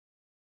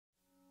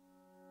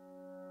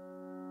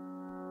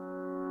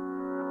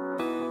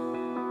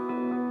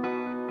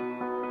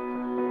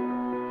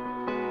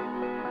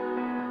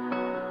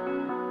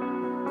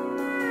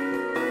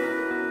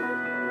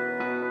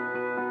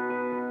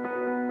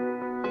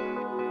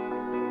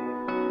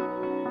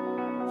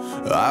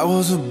I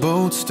was a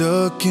boat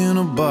stuck in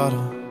a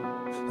bottle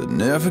that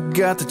never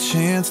got the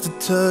chance to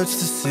touch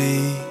the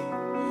sea.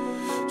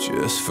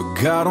 Just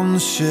forgot on the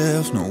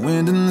shelf, no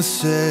wind in the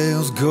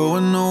sails,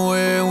 going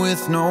nowhere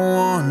with no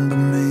one but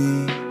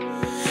me.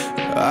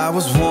 I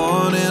was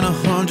 1 in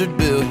 100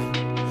 billion,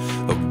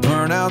 a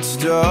burnout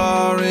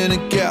star in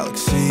a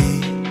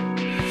galaxy.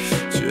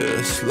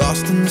 Just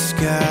lost in the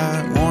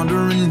sky,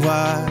 wondering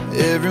why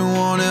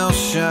everyone else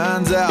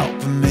shines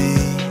out for me.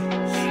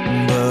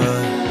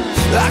 But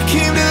I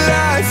came to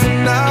life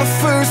when I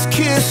first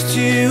kissed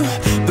you.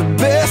 The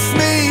best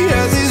me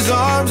has his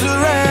arms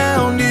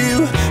around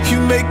you. You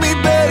make me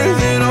better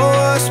than I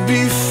was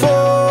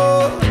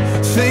before.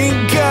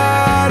 Thank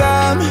God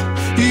I'm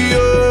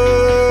yours.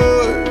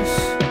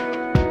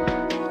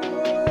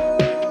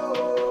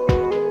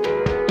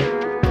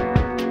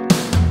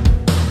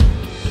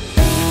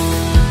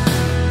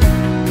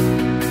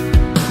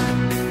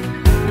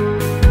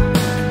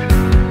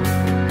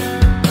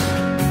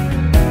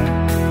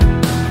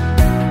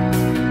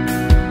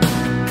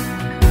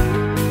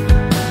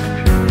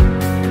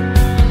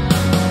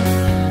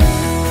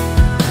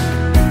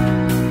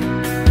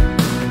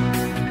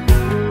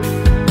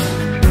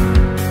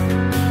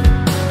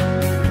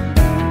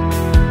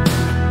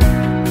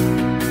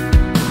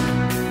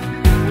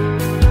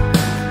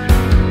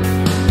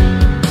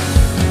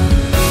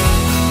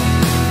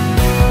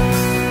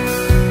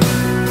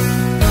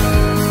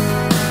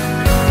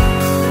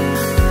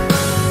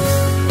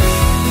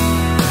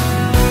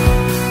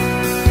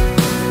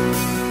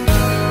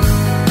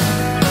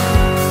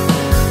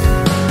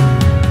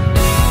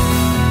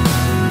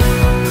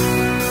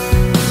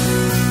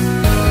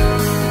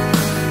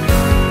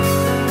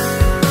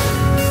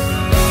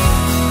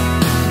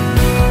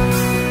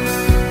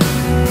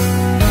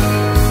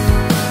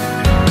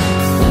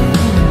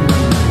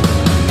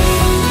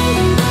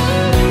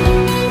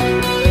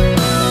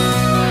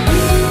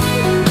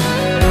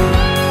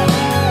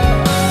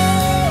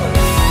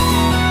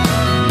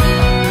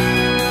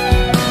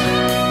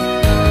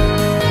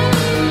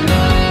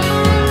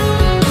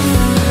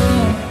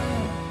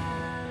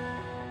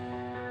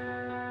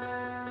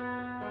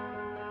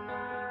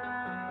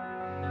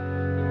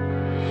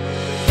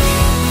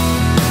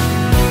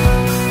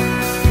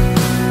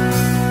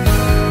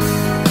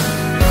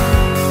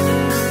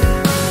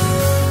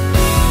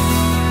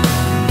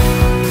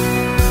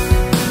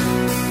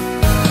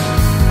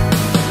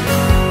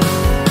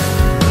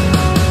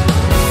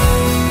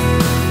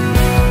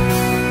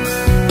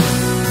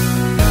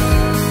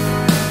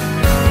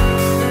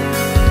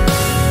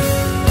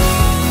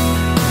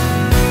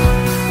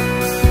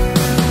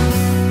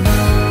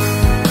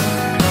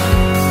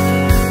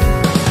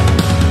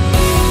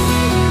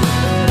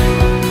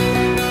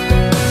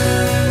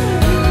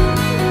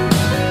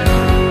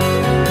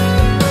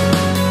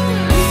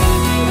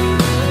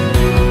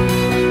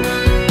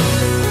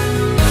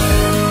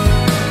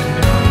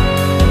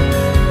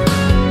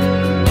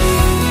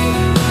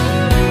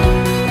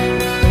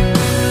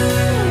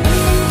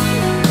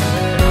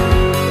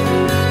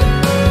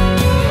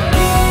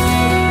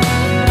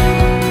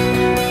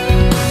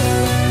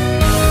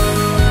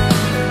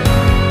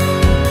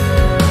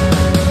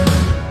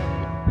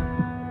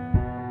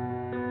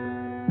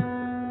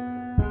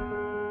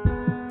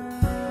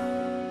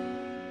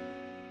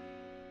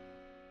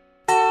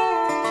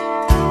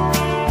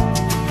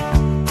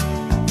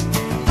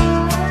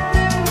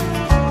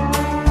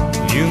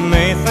 You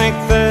may think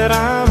that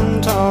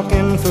I'm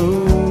talking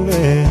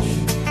foolish.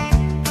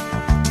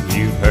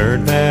 You've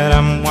heard that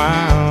I'm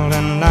wild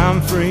and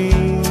I'm free.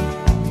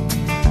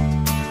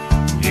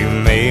 You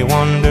may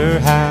wonder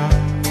how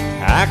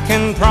I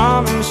can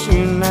promise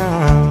you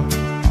now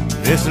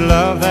this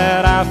love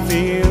that I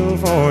feel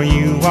for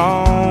you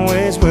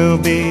always will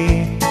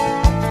be.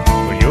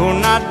 But you're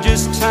not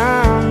just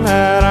time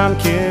that I'm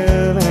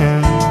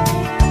killing.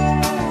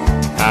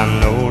 I'm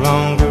no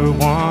longer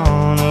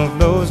one of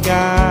those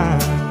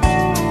guys.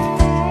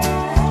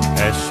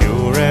 As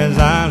sure as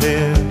I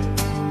live,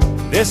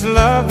 this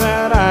love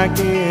that I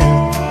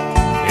give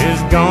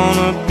is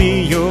gonna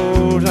be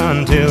yours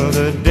until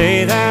the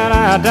day that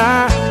I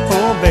die.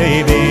 Oh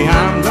baby,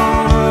 I'm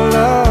gonna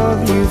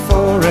love you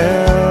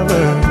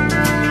forever,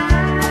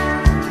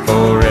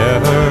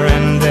 forever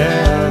and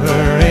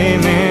ever,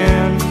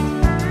 amen.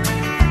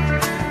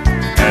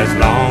 As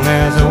long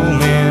as old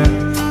men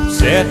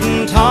sit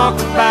and talk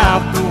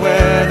about the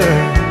weather,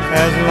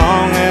 as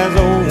long as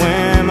old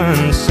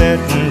women sit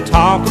and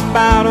talk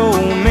about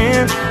old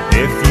men.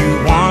 If you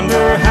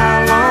wonder how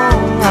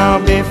long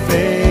I'll be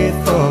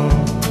faithful,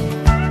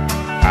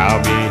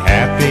 I'll be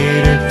happy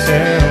to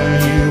tell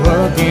you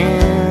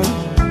again.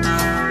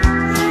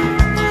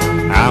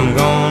 I'm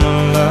gonna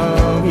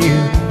love you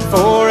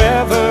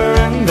forever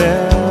and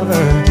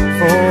ever,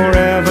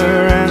 forever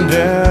and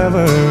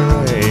ever,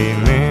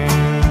 amen.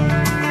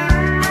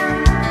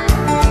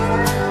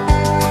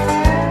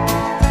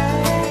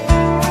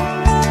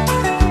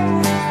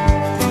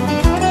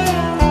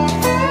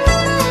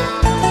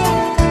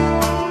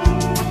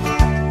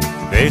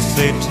 They say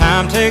say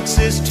time takes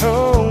its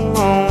toll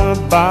on the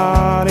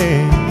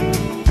body,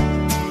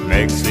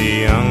 makes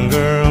the young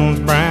girl's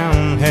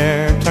brown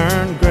hair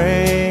turn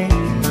gray.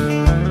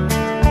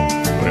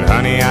 Well,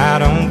 honey, I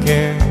don't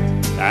care,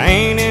 I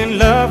ain't in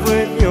love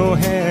with your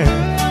hair.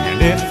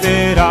 And if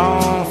it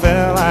all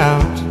fell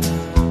out,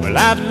 well,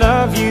 I'd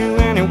love you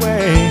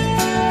anyway.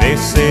 They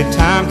say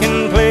time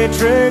can play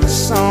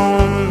tricks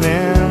on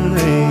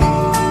memory,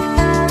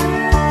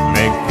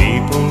 make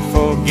people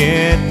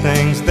forget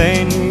things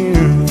they knew.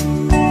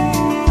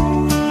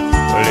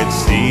 Well,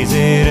 it's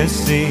easy to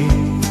see,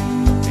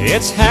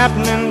 it's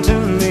happening to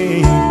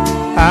me.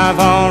 I've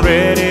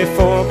already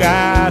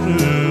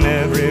forgotten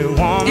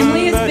everyone.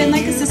 Emily has been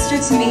like a sister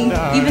to me,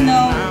 even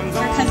though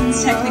we're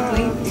cousins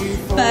technically.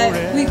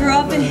 But we grew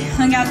up and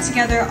hung out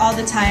together all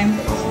the time.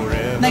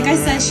 Like I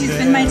said, she's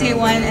been my day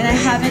one, and I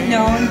haven't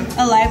known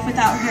a life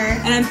without her.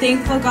 And I'm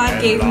thankful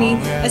God gave me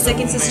a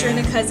second sister and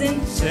a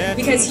cousin,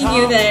 because He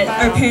knew that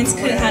our parents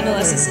couldn't handle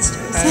us as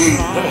sisters.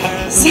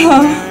 So,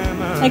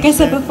 like I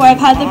said before, I've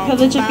had the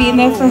privilege of being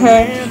there for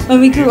her when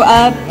we grew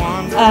up,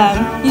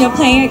 you know,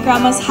 playing at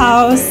Grandma's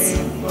house,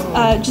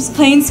 just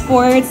playing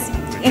sports.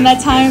 In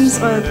that times,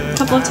 or a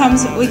couple of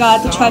times, we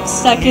got the truck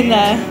stuck in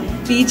the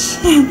beach,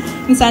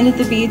 and sand at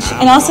the beach,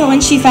 and also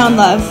when she found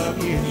love.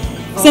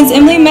 Since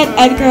Emily met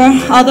Edgar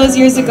all those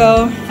years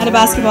ago at a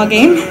basketball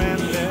game,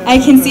 I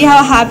can see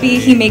how happy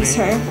he makes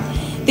her.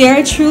 They are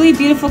a truly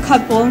beautiful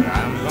couple.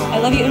 I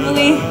love you,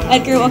 Emily.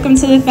 Edgar, welcome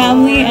to the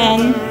family,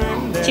 and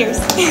cheers.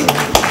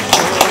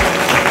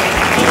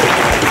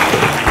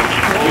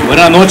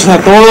 Buenas noches a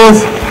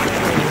todos.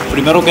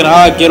 Primero que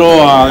nada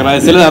quiero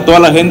agradecerles a toda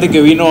la gente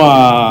que vino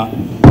a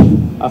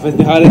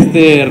festejar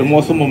este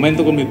hermoso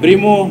momento con mi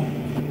primo.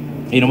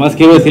 Y nomás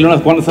quiero decirle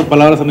unas cuantas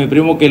palabras a mi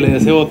primo, que le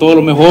deseo todo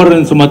lo mejor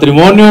en su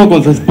matrimonio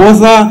con su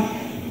esposa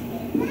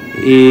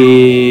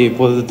y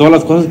pues de todas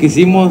las cosas que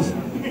hicimos.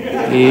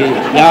 Y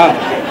ya,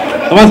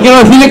 nomás quiero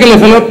decirle que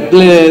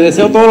le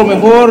deseo todo lo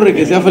mejor y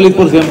que sea feliz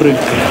por siempre.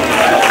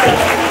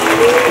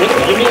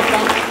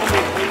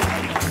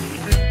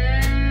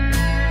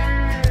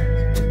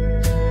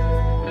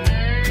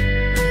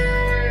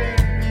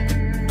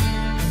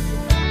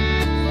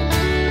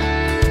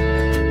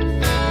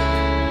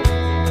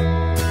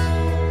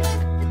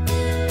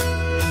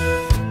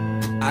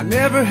 I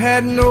never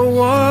had no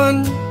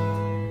one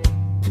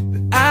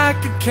that I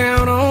could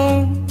count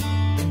on.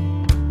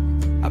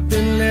 I've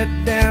been let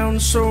down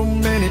so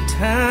many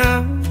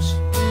times.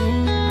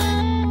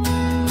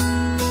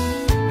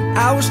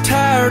 I was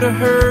tired of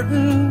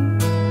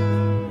hurting,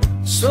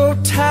 so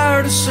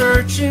tired of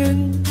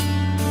searching,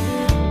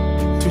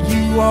 till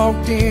you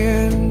walked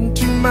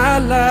into my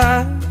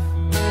life.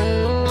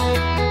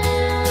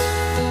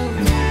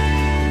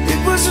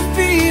 It was a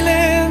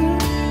feeling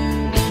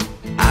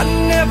I'd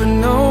never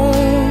known.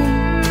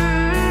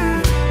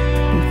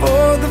 And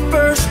for the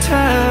first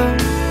time,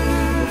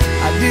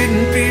 I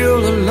didn't feel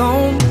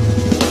alone.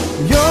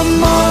 You're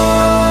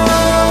more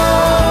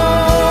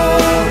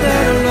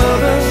than a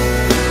lover.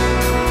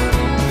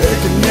 There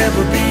can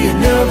never be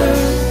another.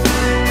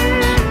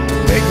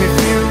 Make me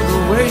feel the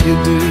way you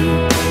do.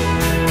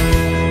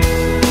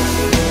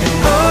 And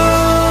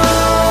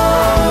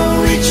oh,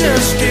 we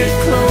just get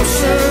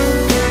closer.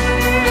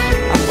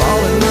 I fall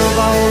in love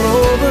all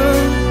over.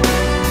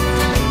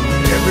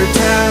 Every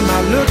time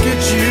I look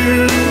at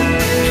you,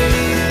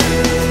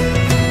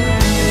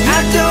 I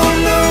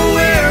don't know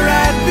where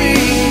I'd be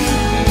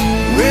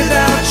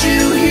without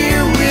you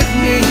here with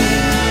me.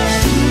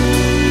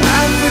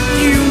 Life with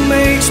you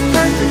makes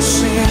perfect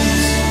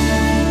sense.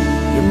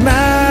 You're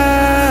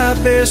my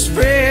best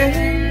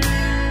friend.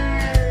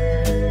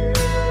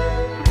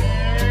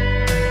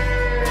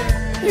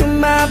 You're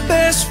my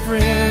best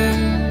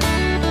friend.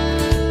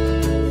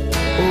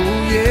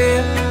 Oh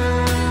yeah.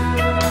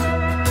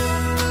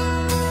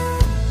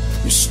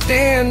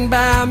 Stand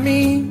by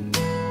me,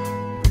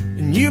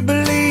 and you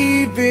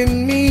believe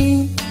in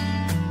me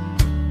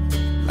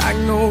like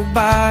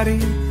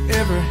nobody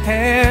ever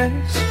has.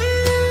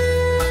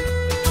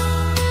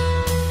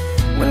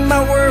 When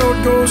my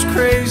world goes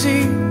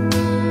crazy,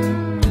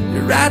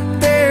 you're right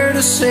there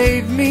to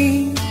save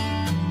me.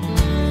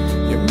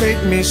 You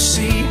make me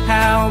see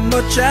how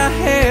much I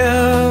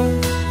have,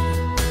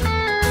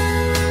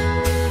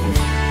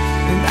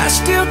 and I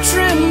still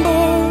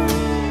tremble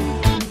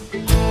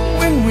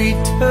when we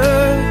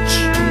touch.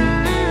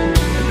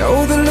 And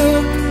oh, the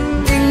look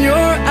in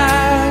your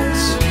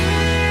eyes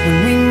when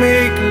we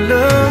make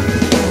love.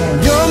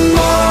 You're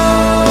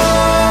more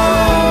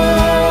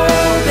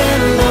than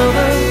a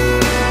lover.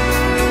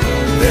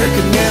 There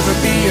could never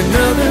be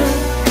another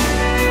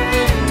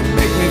to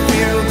make me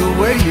feel the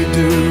way you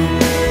do.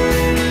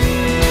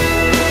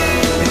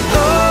 And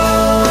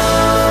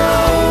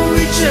oh,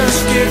 we just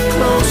get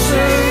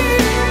closer.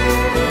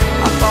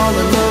 I fall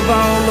in love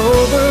all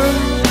over.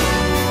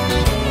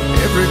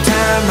 Every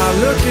time I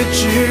look at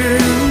you,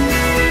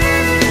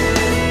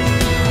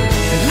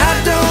 and I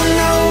don't